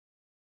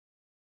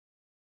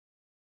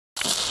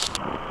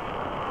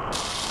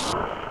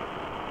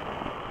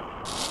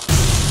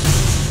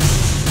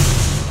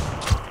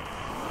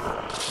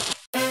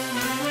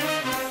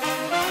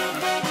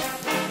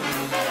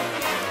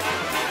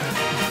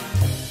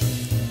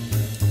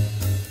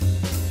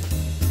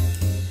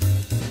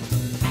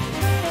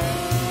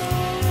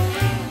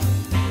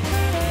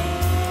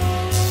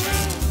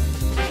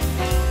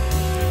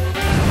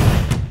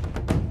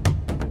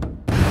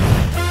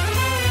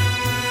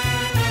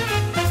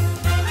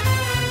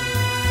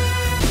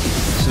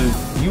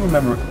you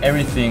remember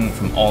everything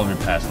from all of your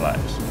past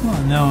lives?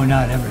 Well, no,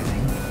 not everything.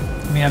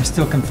 I mean, I'm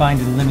still confined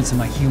to the limits of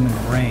my human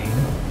brain.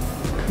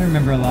 I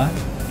remember a lot.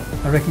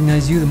 I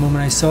recognized you the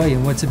moment I saw you.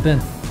 What's it been?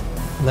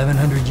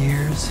 1,100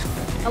 years?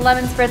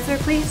 11 spritzer,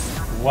 please.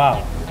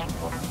 Wow.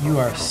 You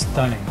are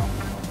stunning.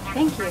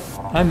 Thank you.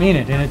 I mean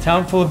it. In a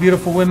town full of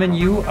beautiful women,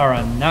 you are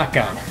a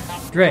knockout.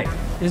 Dray,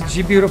 isn't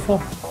she beautiful?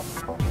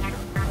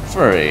 For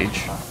her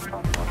age.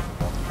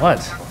 What?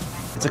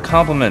 It's a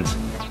compliment.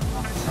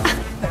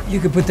 You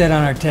could put that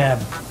on our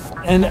tab.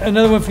 And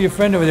another one for your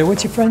friend over there.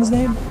 What's your friend's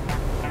name?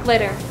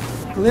 Glitter.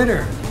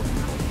 Glitter.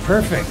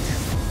 Perfect.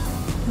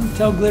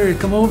 Tell Glitter to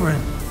come over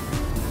and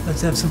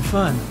let's have some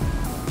fun.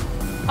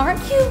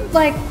 Aren't you,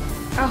 like,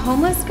 a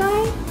homeless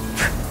guy?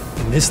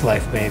 In this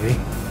life, baby.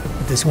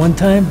 But this one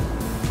time,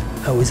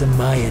 I was a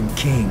Mayan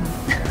king.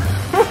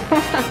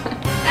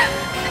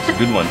 It's a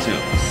good one, too.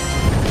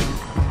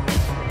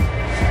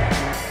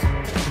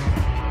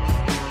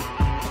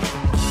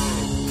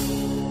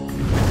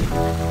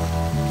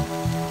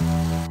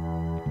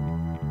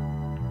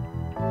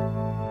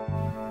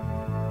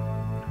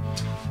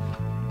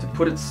 To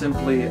put it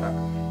simply,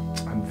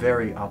 I'm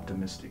very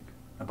optimistic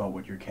about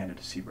what your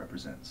candidacy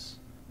represents.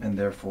 And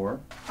therefore,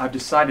 I've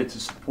decided to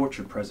support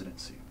your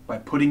presidency by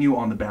putting you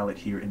on the ballot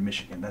here in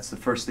Michigan. That's the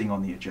first thing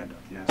on the agenda.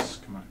 Yes,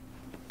 come on.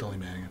 Billy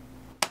Manning.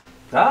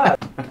 Ah,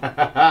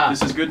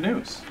 this is good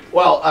news.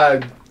 Well,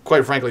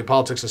 quite frankly,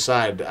 politics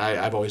aside,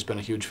 I've always been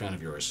a huge fan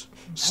of yours.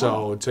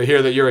 So to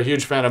hear that you're a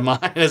huge fan of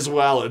mine as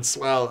well, it's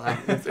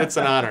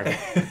an honor.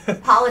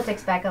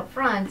 Politics back up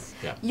front.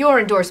 Yeah.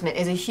 Your endorsement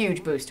is a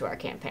huge boost to our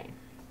campaign.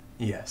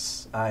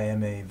 Yes, I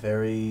am a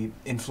very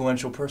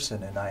influential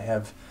person, and I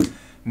have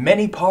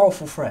many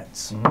powerful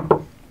friends.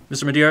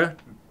 Mr. Madeira,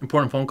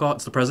 important phone call.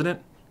 It's the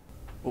president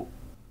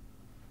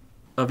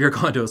of your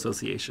condo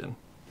association.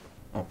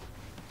 Oh.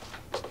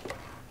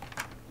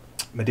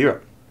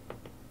 Madeira,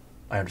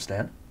 I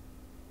understand.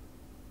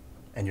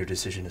 And your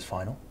decision is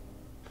final?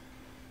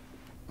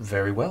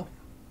 Very well.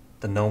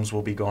 The gnomes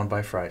will be gone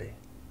by Friday.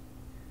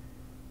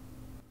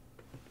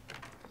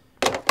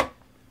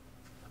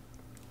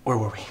 Where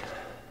were we?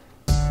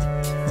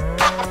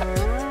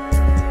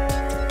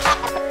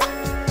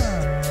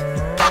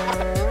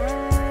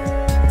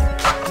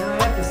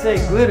 Say,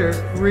 Glitter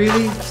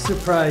really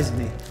surprised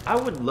me. I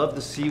would love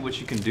to see what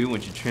you can do when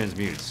she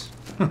transmutes.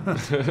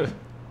 Yeah,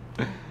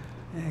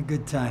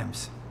 good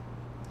times.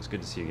 It's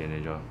good to see you again,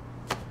 AJAW.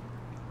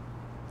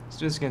 Let's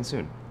do this again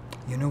soon.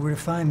 You know where to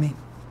find me.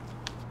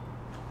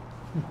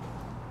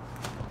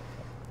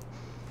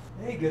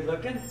 Hey, good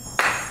looking.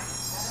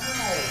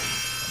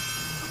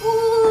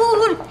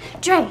 Ooh,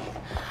 Dray,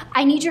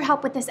 I need your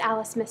help with this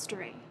Alice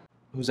mystery.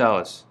 Who's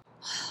Alice?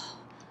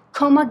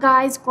 Coma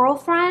guy's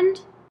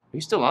girlfriend? Are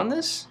you still on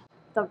this?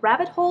 The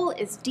rabbit hole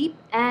is deep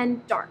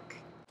and dark.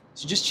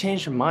 She just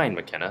changed her mind,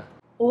 MaKenna.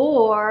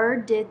 Or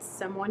did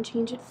someone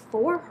change it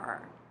for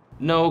her?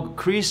 No,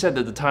 Cree said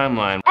that the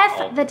timeline...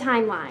 F the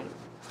timeline.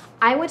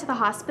 I went to the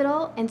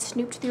hospital and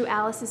snooped through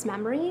Alice's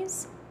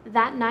memories.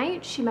 That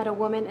night, she met a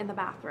woman in the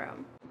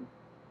bathroom.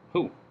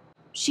 Who?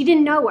 She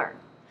didn't know her.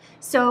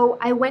 So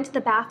I went to the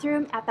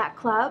bathroom at that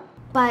club,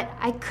 but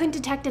I couldn't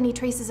detect any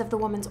traces of the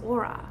woman's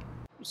aura.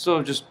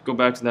 So just go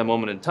back to that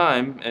moment in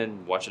time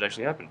and watch it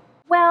actually happen.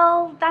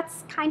 Well,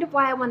 that's kind of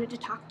why I wanted to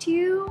talk to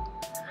you.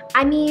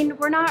 I mean,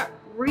 we're not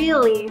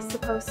really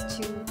supposed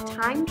to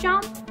time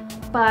jump,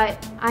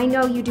 but I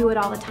know you do it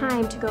all the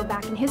time to go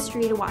back in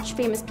history to watch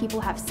famous people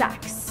have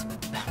sex.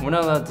 We're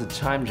not allowed to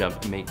time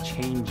jump and make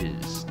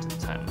changes to the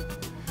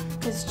timeline.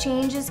 Because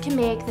changes can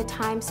make the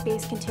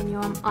time-space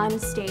continuum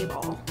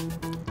unstable.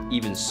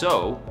 Even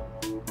so,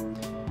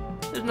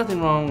 there's nothing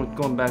wrong with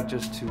going back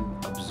just to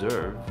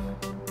observe.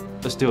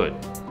 Let's do it.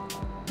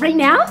 Right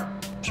now?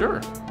 Sure.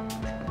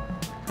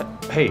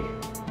 Hey,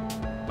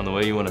 on the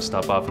way you want to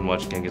stop off and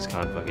watch Genghis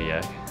Khan fuck a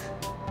yak?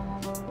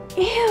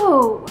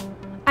 Ew!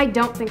 I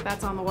don't think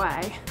that's on the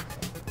way.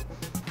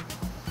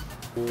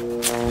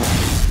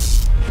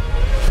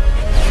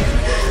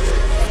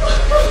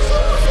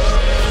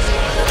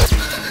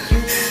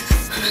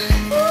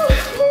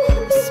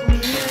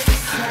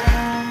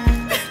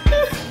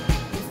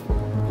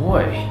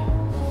 Boy,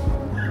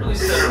 really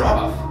set her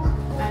off.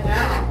 I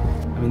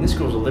know. I mean, this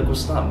girl's a liquid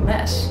slop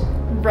mess.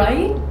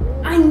 Right?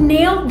 I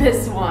nailed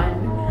this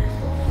one.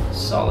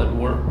 Solid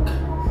work.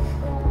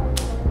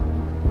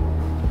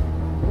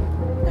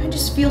 I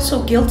just feel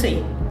so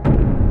guilty.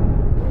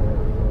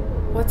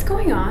 What's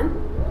going on?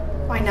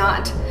 Why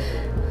not?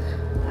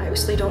 I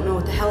obviously don't know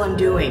what the hell I'm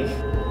doing.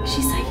 Is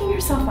she psyching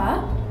herself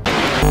up?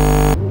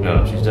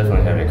 No, she's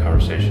definitely having a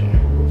conversation.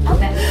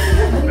 Okay.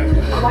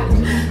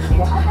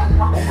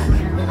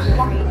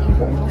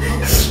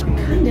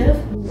 Kind of.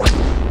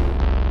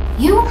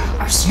 You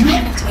are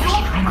strict.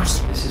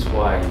 This is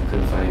why you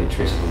couldn't find any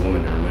trace of a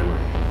woman to remember.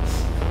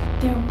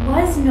 There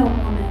was no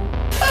woman.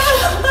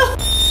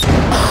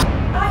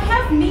 I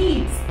have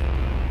needs.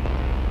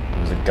 It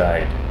was a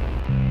guide.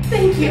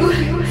 Thank you.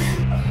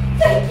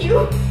 Thank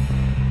you.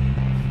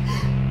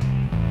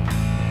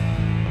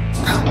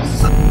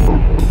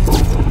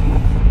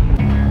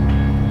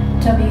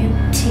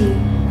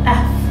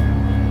 WTF.